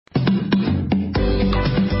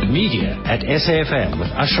Media at SAFM with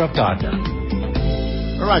Ashraf Garda.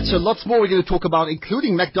 All right, so lots more we're going to talk about,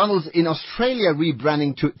 including McDonald's in Australia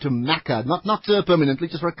rebranding to Macca. Not permanently,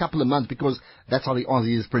 just for a couple of months, because that's how the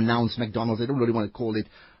Aussies pronounce McDonald's. They don't really want to call it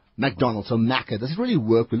McDonald's or Macca. Does it really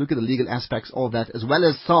work? We look at the legal aspects of that, as well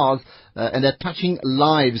as SARS and their Touching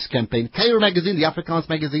Lives campaign. Cairo magazine, the Afrikaans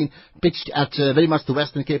magazine, pitched at very much the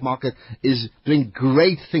Western Cape market, is doing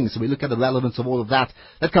great things. So we look at the relevance of all of that.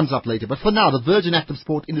 That comes up later. But for now, the Virgin Active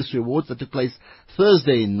Sport Industry Awards that took place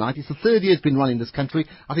Thursday night. It's the third year it's been running in this country.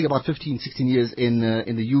 I think about 15, 16 years in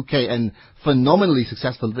the UK, and phenomenally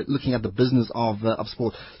successful looking at the business of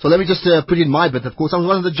sport. So let me just put in my bit. Of course, I was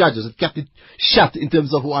one of the judges. It kept it shut in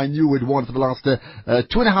terms of who I knew would won for the last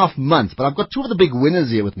 2.5 months. But I've got two of the big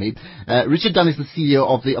winners here with me. Richard Dunn is the CEO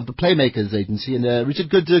of the Playmakers Agency. And Richard,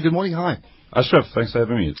 good morning. Hi. Ashraf, thanks for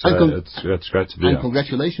having me. It's great to be here. And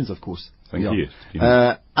congratulations, of course. Thank you.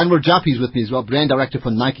 Anwar Japi is with me as well, brand director for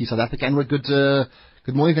Nike South Africa. Anwar,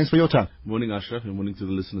 good morning. Thanks for your time. Morning, Ashraf, and morning to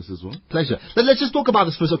the listeners as well. Pleasure. Let's just talk about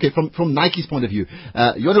this first. Okay, from Nike's point of view,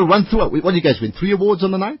 you want to run through it. What did you guys win? 3 awards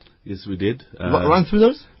on the night? Yes, we did. Run through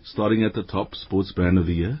those? Starting at the top, Sports Brand of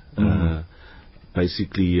the Year.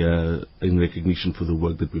 Basically, in recognition for the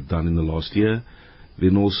work that we've done in the last year.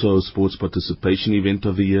 Then also Sports Participation Event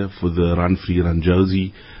of the Year for the Run Free Run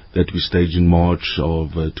Jersey that we staged in March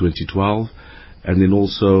of 2012. And then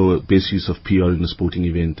also best use of PR in a sporting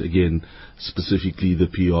event. Again, specifically the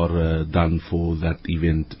PR done for that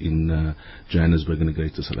event in Johannesburg in the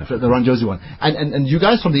Greater South Africa. The Run Jersey one. And you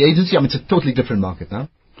guys from the agency, I mean, it's a totally different market now.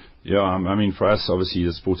 Yeah, I mean, for us, obviously,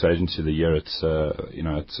 the Sports Agency of the Year, it's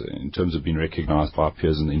in terms of being recognised by our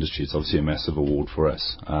peers in the industry, it's obviously a massive award for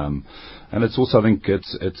us. And it's also, I think,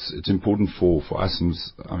 it's important for us. And,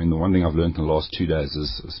 I mean, the one thing I've learned in the last 2 days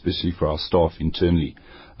is, especially for our staff internally,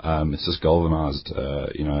 it's just galvanized,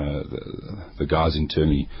 the guys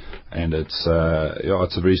internally, and it's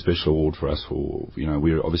a very special award for us.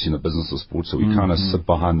 We're obviously in the business of sport, so we kind of sit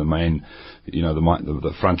behind the main,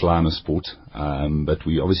 the front line of sport. But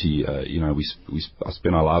we obviously, we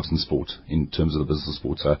spend our lives in sport in terms of the business of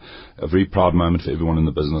sport. So a very proud moment for everyone in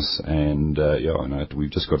the business, and we've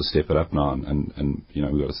just got to step it up now, and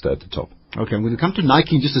we've got to stay at the top. Okay, I'm going to come to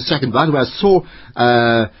Nike in just a second. By the way, I saw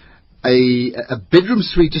a bedroom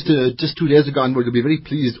suite just 2 days ago, and we're going to be very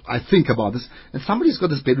pleased, I think, about this. And somebody's got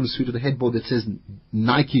this bedroom suite with a headboard that says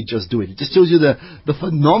Nike, just do it. It just shows you the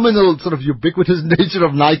phenomenal sort of ubiquitous nature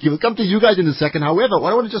of Nike. We'll come to you guys in a second. However,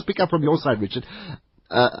 what I want to just pick up from your side, Richard,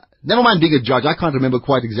 never mind being a judge, I can't remember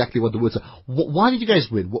quite exactly what the words are. Why did you guys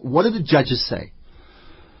win? What did the judges say?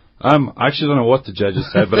 I actually don't know what the judges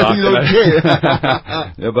said, but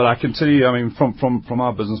but I can tell you, I mean, from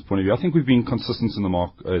our business point of view, I think we've been consistent in the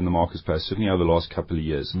marketplace, certainly over the last couple of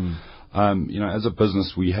years. As a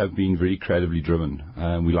business, we have been very creatively driven,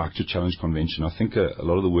 and we like to challenge convention. I think a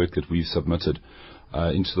lot of the work that we've submitted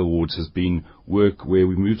into the awards has been work where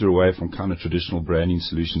we moved away from kind of traditional branding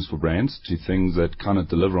solutions for brands to things that kind of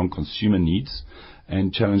deliver on consumer needs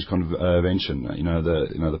and challenge convention.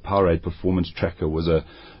 The Powerade Performance Tracker was a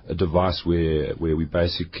device where we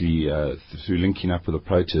basically, through linking up with the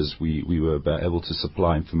Proteas, we were able to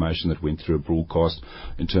supply information that went through a broadcast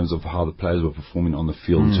in terms of how the players were performing on the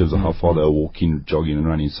field, in terms of how far they were walking, jogging and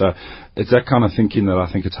running. So it's that kind of thinking that I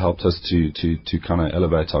think it's helped us to kind of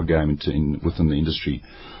elevate our game within the industry.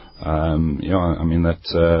 So I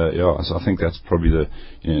think that's probably the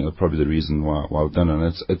reason why we've done it.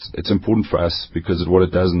 And it's important for us because what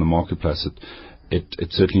it does in the marketplace,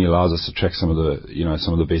 it certainly allows us to attract some of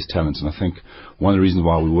the best talents. And I think one of the reasons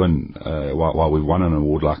why we won an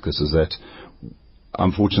award like this is that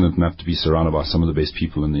I'm fortunate enough to be surrounded by some of the best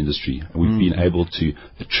people in the industry. We've been able to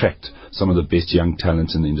attract some of the best young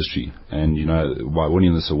talents in the industry. And, by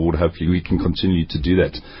winning this award, hopefully we can continue to do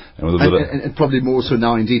that. And probably more so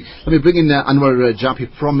now, indeed. Let me bring in Anwar Japi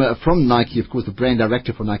from Nike, of course, the brand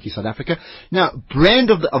director for Nike South Africa. Now,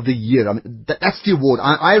 brand of the year, I mean, that's the award.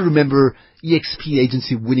 I remember EXP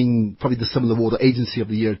Agency winning probably the similar award, or Agency of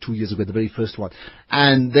the Year 2 years ago, the very first one.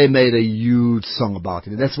 And they made a huge song about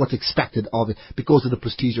it. And that's what's expected of it because of the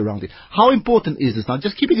prestige around it. How important is this? Now,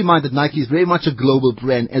 just keeping in mind that Nike is very much a global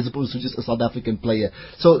brand as opposed to just a South African player.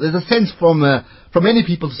 So there's a sense from many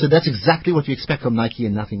people to say that's exactly what you expect from Nike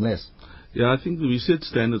and nothing less. Yeah, I think we set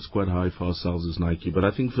standards quite high for ourselves as Nike, but I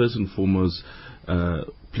think first and foremost,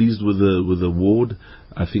 pleased with the award.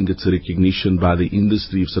 I think it's a recognition by the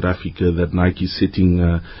industry of South Africa that Nike is setting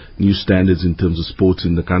new standards in terms of sports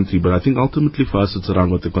in the country. But I think ultimately for us, it's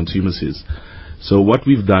around what the consumer says. So what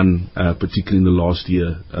we've done, particularly in the last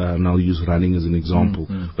year, and I'll use running as an example,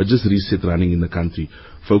 but just reset running in the country,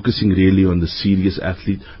 focusing really on the serious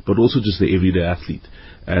athlete, but also just the everyday athlete,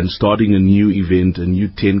 and starting a new event, a new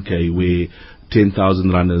 10K where 10,000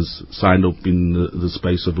 runners signed up in the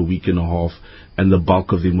space of a week and a half, and the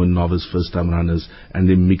bulk of them were novice first-time runners, and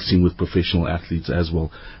then mixing with professional athletes as well.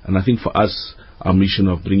 And I think for us, our mission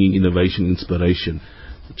of bringing innovation, inspiration,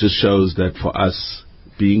 just shows that for us,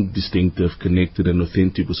 being distinctive, connected and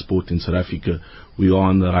authentic with sport in South Africa, we are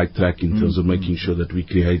on the right track in terms of making sure that we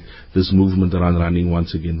create this movement around running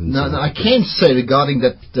once again. Now, I can say regarding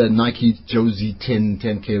that Nike Josie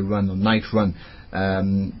 10K run or night run,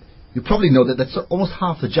 you probably know that that's almost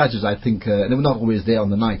half the judges, I think, and they were not always there on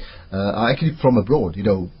the night, are actually from abroad,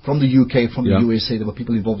 from the UK, from the USA. There were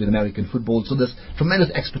people involved in American football, so there's tremendous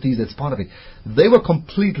expertise that's part of it. They were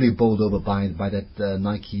completely bowled over by that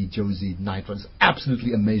Nike Josie night run.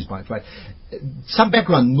 Absolutely amazed by it, right? Some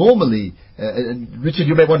background, normally, Richard,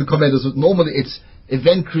 you may want to comment on this, normally it's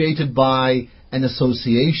event created by an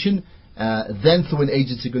association, then through an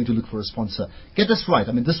agency going to look for a sponsor. Get this right.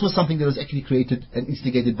 I mean, this was something that was actually created and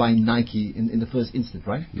instigated by Nike in the first instance,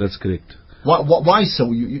 right? That's correct. Why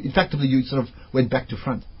so? Effectively, you sort of went back to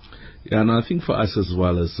front. Yeah, and I think for us as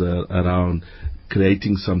well as around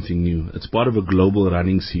creating something new. It's part of a global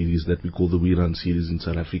running series that we call the We Run series in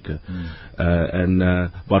South Africa. And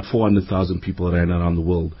about 400,000 people ran around the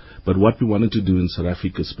world. But what we wanted to do in South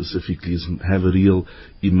Africa specifically is have a real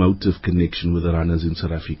emotive connection with the runners in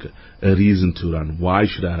South Africa. A reason to run. Why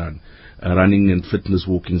should I run? Running and fitness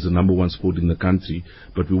walking is the number one sport in the country,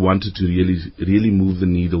 but we wanted to really move the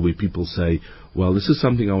needle where people say, well, this is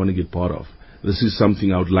something I want to get part of. This is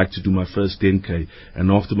something I would like to do my first 10K,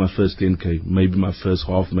 and after my first 10K, maybe my first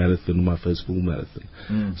half marathon or my first full marathon.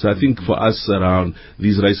 So I think for us around,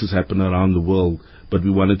 these races happen around the world, but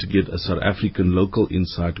we wanted to get a South African local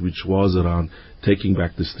insight, which was around taking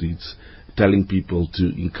back the streets, telling people to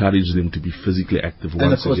encourage them to be physically active once again.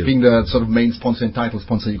 And of course, being the sort of main sponsor and title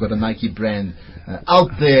sponsor, you've got a Nike brand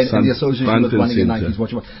out there in the association with running and Nike's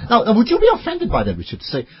watching. Now, would you be offended by that, Richard, to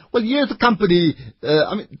say, well, here's a company,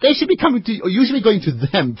 I mean, they should be coming to you, or usually going to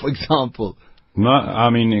them, for example? No, I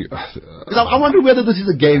mean... I wonder whether this is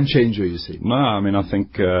a game changer, you see. No, I mean, I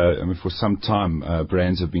think, for some time,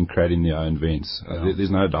 brands have been creating their own events. There's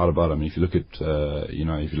no doubt about it. I mean, if you look at,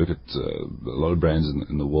 if you look at a lot of brands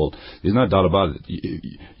in the world, there's no doubt about it.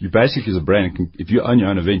 You basically, as a brand, if you own your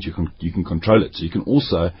own event, you can control it. So you can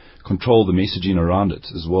also control the messaging around it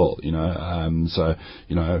as well, for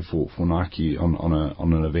Nike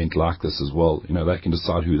on an event like this as well, they can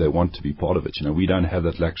decide who they want to be part of it. We don't have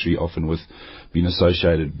that luxury often with being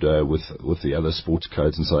associated with the other sports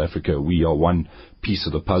codes in South Africa. We are one piece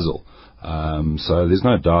of the puzzle. So there's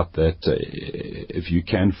no doubt that if you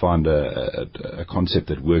can find a concept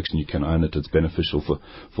that works and you can own it, it's beneficial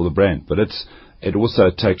for the brand. But it also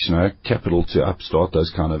takes, capital to upstart those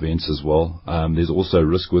kind of events as well. There's also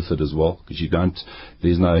risk with it as well, because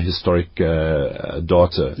there's no historic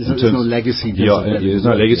data. There's no legacy. There's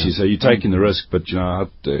no legacy. So you're taking the risk, but,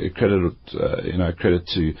 credit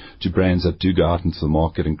to brands that do go out into the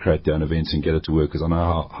market and create their own events and get it to work, because I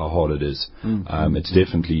know how hard it is. It's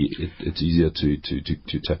definitely, it's easier to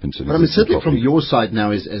tap into. But I mean, certainly from your side now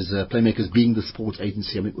as Playmakers being the sports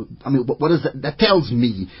agency, I mean, what is that? That tells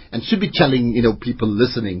me, and should be telling, people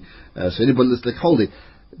listening, so anybody listening, hold it,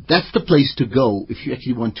 that's the place to go if you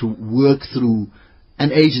actually want to work through an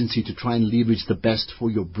agency to try and leverage the best for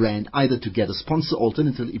your brand, either to get a sponsor,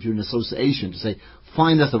 alternatively, if you're an association, to say,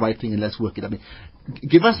 find us the right thing and let's work it. I mean,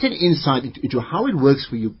 give us an insight into how it works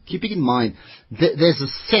for you, keeping in mind that there's a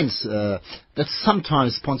sense that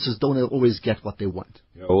sometimes sponsors don't always get what they want.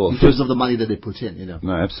 In terms of the money that they put in,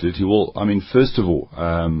 No, absolutely. Well, I mean, first of all,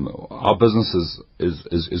 our business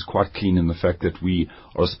is quite clean in the fact that we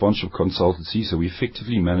are a sponsorship consultancy, so we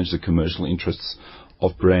effectively manage the commercial interests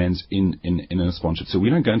of brands in a sponsorship. So we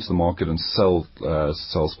don't go into the market and sell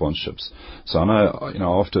sponsorships. So I know,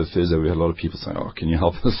 after Thursday we had a lot of people saying, "Oh, can you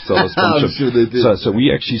help us sell a sponsorship?" I'm sure they did. So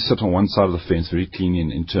we actually sit on one side of the fence very clean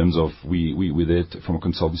in terms of we're there from a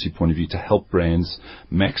consultancy point of view to help brands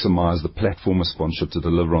maximize the platform of sponsorship to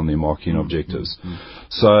deliver on their marketing objectives.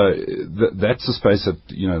 So that's the space that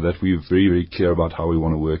that we're very, very clear about how we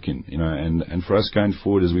want to work in. And for us going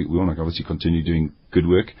forward is we want to obviously continue doing good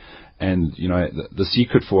work. And the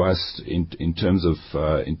secret for us in terms of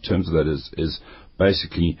that is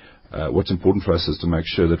basically what's important for us is to make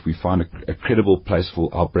sure that we find a credible place for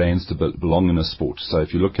our brands to belong in a sport. So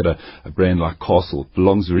if you look at a brand like Castle, it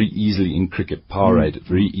belongs very easily in cricket, Powerade,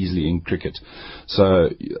 very easily in cricket. So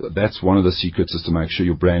that's one of the secrets, is to make sure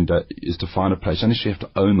your brand is to find a place. Not necessarily have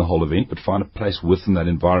to own the whole event, but find a place within that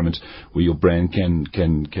environment where your brand can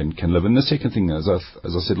live. And the second thing, as I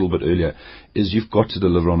said a little bit earlier, is you've got to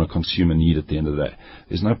deliver on a consumer need at the end of the day.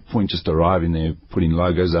 There's no point just arriving there, putting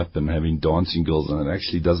logos up and having dancing girls, and it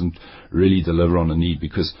actually doesn't really deliver on a need,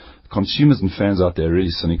 because consumers and fans out there are really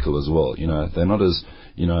cynical as well. They're not as,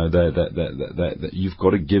 you've got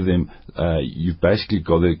to give them, you've basically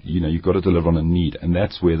got to, you've got to deliver on a need, and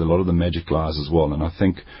that's where a lot of the magic lies as well. And I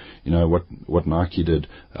think, what Nike did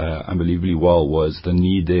unbelievably well was the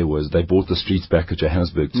need there was they bought the streets back at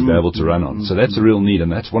Johannesburg to be able to run on. So that's a real need,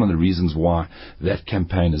 and that's one of the reasons why that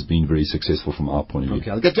campaign has been very successful from our point of view.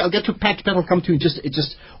 Okay, I'll get to Pat. Pat will come to you in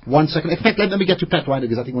just 1 second. In fact, let me get to Pat Ryder,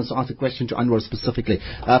 because I think he wants to ask a question to Anwar specifically.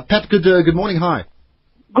 Pat, good morning. Hi.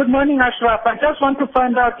 Good morning, Ashraf. I just want to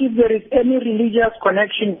find out if there is any religious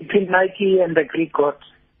connection between Nike and the Greek gods.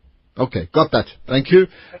 Okay, got that. Thank you.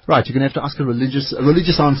 Right, you're going to have to ask a religious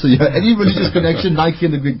answer here. Any religious connection, Nike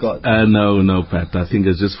and the Greek god? No, Pat. I think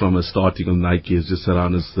it's just from a starting of Nike. It's just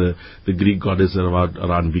around the Greek god is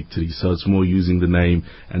around victory. So it's more using the name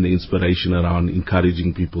and the inspiration around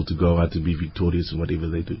encouraging people to go out to be victorious in whatever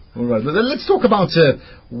they do. All right. Well, then let's talk about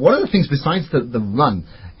one of the things besides the run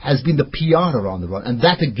has been the PR around the run. And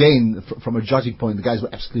that, again, from a judging point, the guys were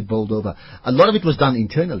absolutely bowled over. A lot of it was done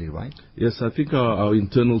internally, right? Yes, I think our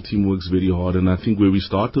internal team works very hard. And I think where we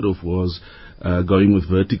started off was going with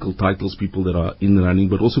vertical titles, people that are in the running,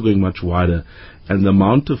 but also going much wider. And the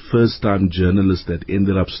amount of first-time journalists that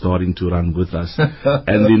ended up starting to run with us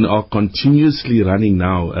and then are continuously running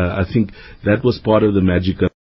now, I think that was part of the magic